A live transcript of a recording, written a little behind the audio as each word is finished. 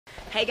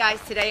Hey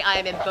guys, today I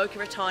am in Boca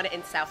Raton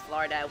in South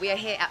Florida. We are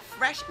here at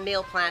Fresh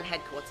Meal Plan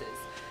headquarters.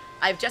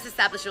 I've just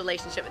established a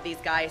relationship with these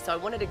guys, so I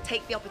wanted to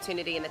take the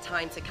opportunity and the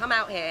time to come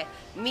out here,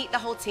 meet the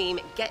whole team,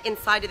 get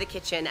inside of the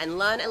kitchen and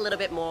learn a little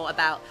bit more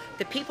about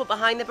the people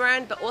behind the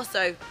brand, but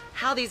also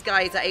how these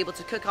guys are able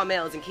to cook our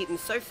meals and keep them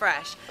so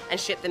fresh and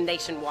ship them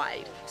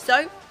nationwide.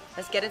 So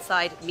let's get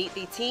inside, meet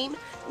the team,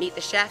 meet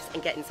the chefs,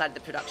 and get inside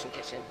the production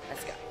kitchen.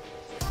 Let's go.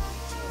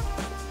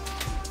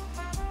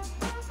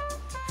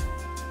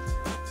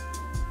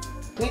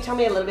 Can you tell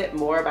me a little bit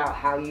more about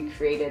how you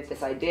created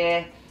this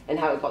idea and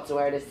how it got to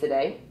where it is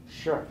today?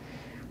 Sure.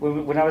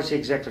 When I was the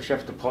executive chef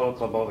at the Polo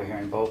Club over here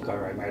in Boca,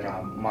 I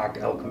met Mark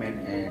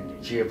Elkman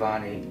and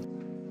Giovanni.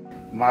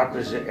 Mark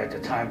was at the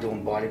time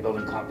doing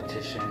bodybuilding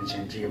competitions,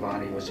 and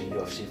Giovanni was a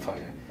UFC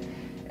fighter.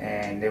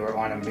 And they were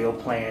on a meal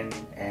plan,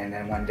 and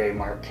then one day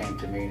Mark came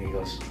to me and he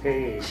goes,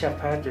 "Hey, Chef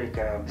Patrick,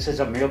 this is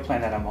a meal plan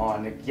that I'm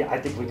on. Yeah,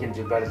 I think we can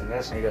do better than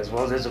this." And he goes,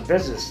 "Well, there's a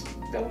business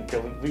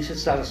that we should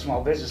start a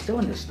small business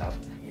doing this stuff."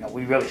 You know,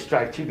 we really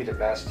strive to be the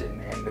best,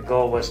 and the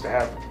goal was to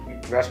have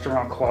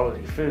restaurant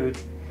quality food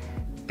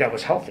that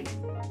was healthy.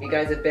 You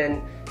guys have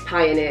been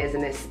pioneers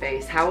in this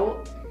space.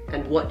 How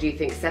and what do you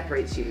think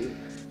separates you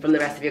from the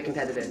rest of your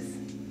competitors?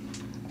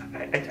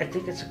 I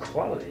think it's a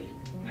quality.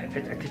 I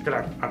think that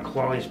our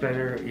quality is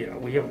better. You know,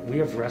 we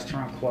have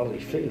restaurant quality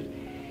food,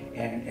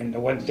 and the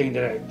one thing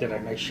that I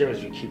make sure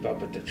is we keep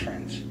up with the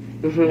trends.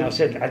 Mm-hmm. You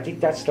know, I think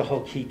that's the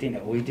whole key thing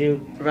that we do.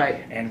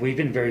 Right. And we've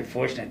been very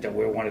fortunate that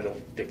we're one of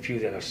the few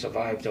that have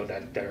survived, though,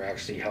 that are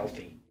actually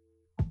healthy.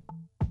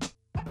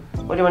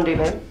 What do you want to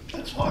do, babe?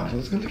 Let's walk.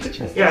 Let's go to the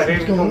kitchen. Yeah, maybe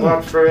we can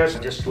walk first.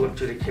 Just look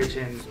to the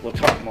kitchen. We'll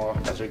talk more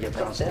as we get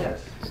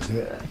downstairs. Let's do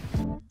it.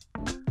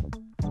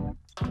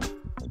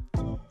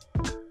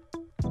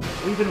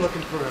 We've been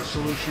looking for a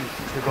solution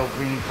to go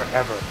green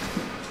forever.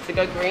 To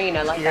go green,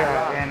 I like that a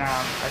lot. Yeah, and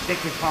I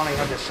think we finally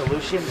have the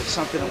solution. It's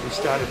something that we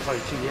started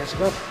probably 2 years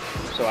ago.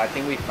 So I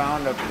think we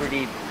found a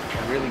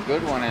really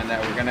good one, and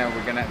we're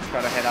gonna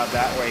try to head out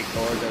that way,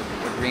 go the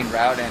green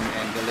route,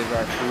 and deliver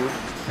our food.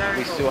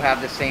 We still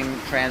have the same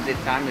transit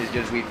time. It's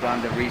just we've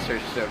done the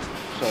research so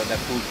that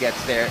food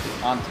gets there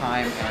on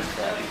time and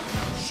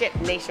fresh. Ship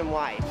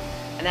nationwide,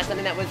 and that's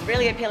something that was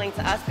really appealing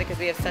to us because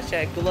we have such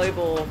a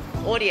global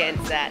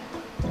audience that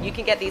you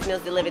can get these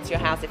meals delivered to your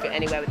house if you're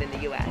anywhere within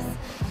the US.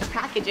 The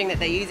packaging that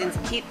they're using to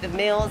keep the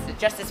meals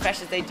just as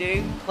fresh as they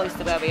do, close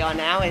to where we are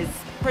now, is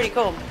pretty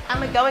cool.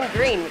 And we're going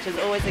green, which is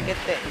always a good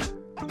thing.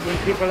 When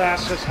people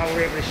ask us how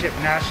we're able to ship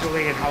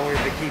nationally and how we're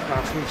able to keep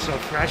our food so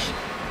fresh,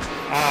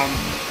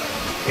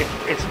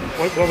 it's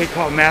what we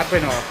call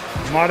MAPPing,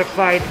 or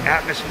modified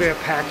atmosphere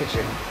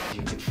packaging.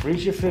 You can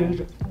freeze your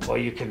food or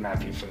you can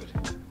map your food.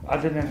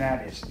 Other than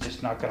that, it's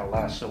just not going to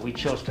last. So we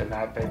chose to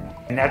map it,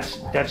 and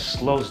that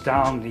slows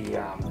down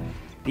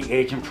the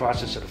aging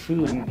process of the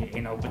food, and,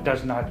 you know, but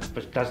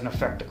doesn't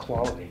affect the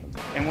quality.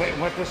 And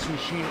what this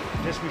machine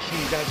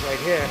does right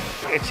here,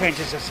 it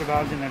changes the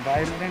surrounding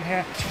environment in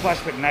here. It's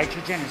flushed with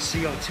nitrogen and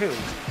CO2.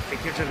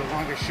 It gives it a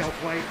longer shelf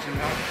life, and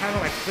kind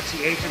of like puts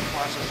the aging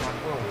process on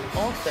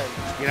hold. Awesome.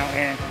 You know,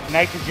 and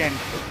nitrogen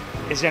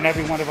is in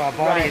every one of our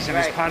bodies, and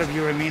it's part of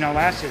your amino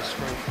acids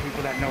for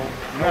people that know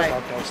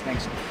about those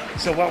things.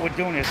 So what we're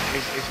doing is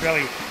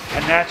really a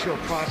natural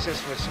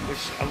process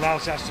which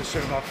allows us to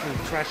serve our food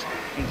fresh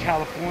in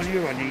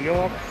California or New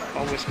York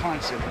or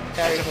Wisconsin,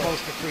 as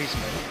opposed to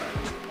freezing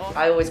it.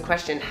 I always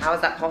question, how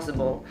is that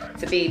possible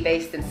to be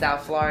based in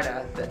South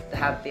Florida but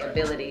have the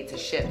ability to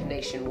ship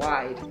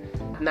nationwide?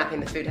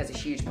 Mapping the food has a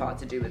huge part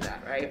to do with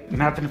that, right?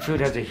 Mapping the food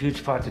has a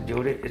huge part to do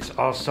with it. It's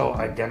also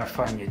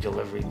identifying your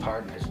delivery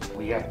partners.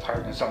 We have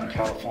partners out in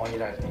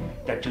California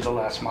that do the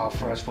last mile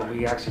for us, but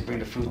we actually bring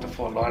the food to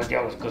Fort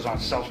Lauderdale. It goes on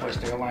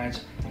Southwest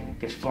Airlines,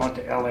 gets flown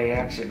to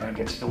LAX, and then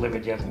gets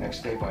delivered the next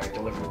day by our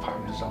delivery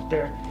partners out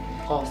there.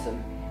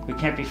 Awesome. We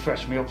can't be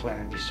Fresh Meal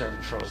Plan and be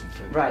serving frozen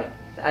food. Right,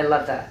 I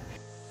love that.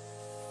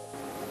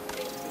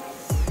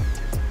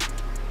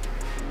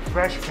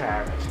 Fresh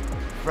carrots,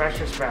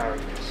 fresh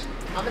asparagus.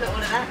 I'm gonna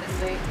order that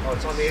this week. Oh,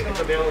 it's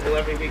available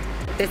every week.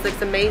 This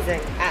looks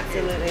amazing,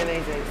 absolutely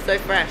amazing. So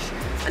fresh.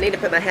 I need to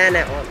put my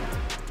hairnet on.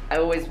 I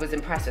always was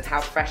impressed with how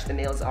fresh the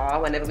meals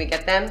are whenever we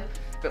get them.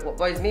 But what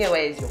blows me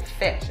away is your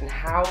fish and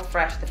how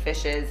fresh the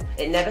fish is.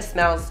 It never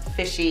smells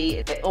fishy.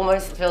 It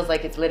almost feels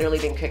like it's literally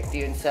been cooked for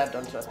you and served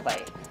onto a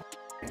plate.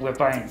 We're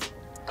buying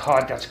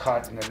cod that's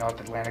caught in the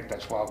North Atlantic,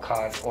 that's wild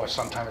cod, or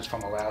sometimes it's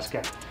from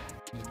Alaska.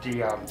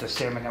 The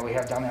salmon that we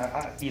have down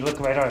there, you look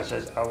right on it, it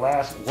says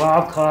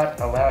wild caught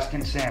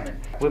Alaskan salmon.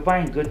 We're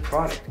buying good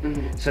product,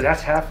 so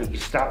that's half it.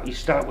 You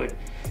start with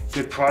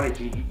good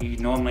product, you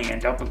normally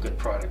end up with good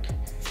product.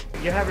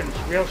 You're having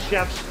real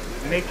chefs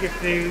make your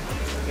food.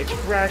 It's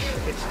fresh,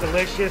 it's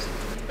delicious.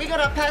 We got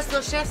our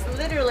personal chefs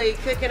literally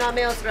cooking our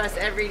meals for us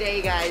every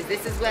day, guys.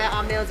 This is where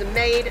our meals are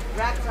made,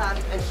 wrapped up,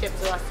 and shipped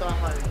to us to our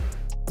home.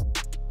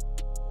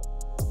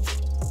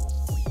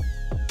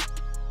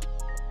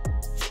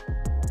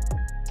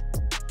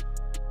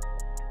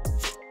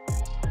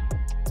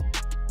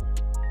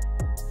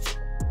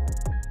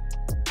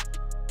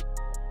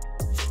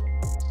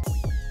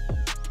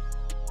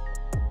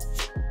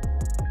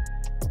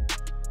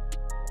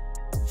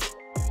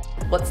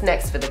 What's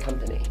next for the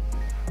company?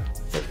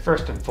 But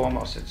first and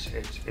foremost,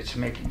 it's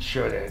making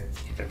sure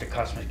that the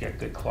customers get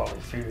good quality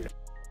food.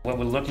 What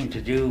we're looking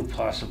to do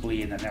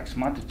possibly in the next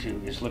month or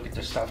two is look at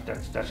the stuff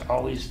that's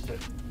always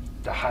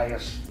the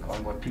highest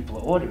on what people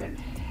are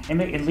ordering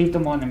and leave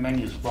them on the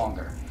menus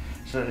longer.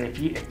 So that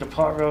if the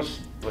pot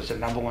roast was the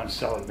 #1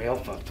 selling meal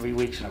for 3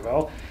 weeks in a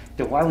row,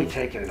 then why are we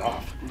taking it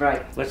off?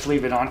 Right. Let's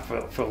leave it on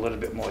for a little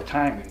bit more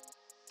time.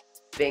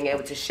 Being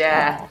able to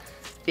share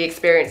the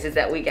experiences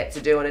that we get to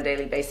do on a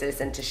daily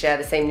basis and to share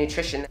the same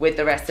nutrition with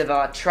the rest of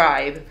our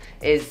tribe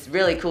is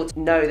really cool to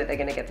know that they're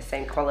going to get the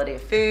same quality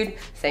of food,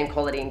 same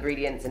quality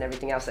ingredients and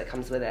everything else that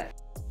comes with it.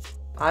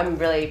 I'm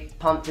really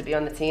pumped to be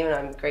on the team and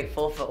I'm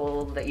grateful for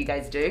all that you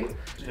guys do.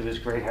 It was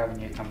great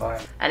having you come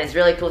by. And it's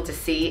really cool to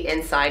see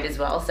inside as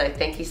well, so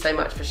thank you so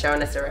much for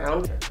showing us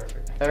around. Yeah,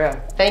 perfect. For real.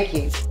 Thank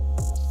you.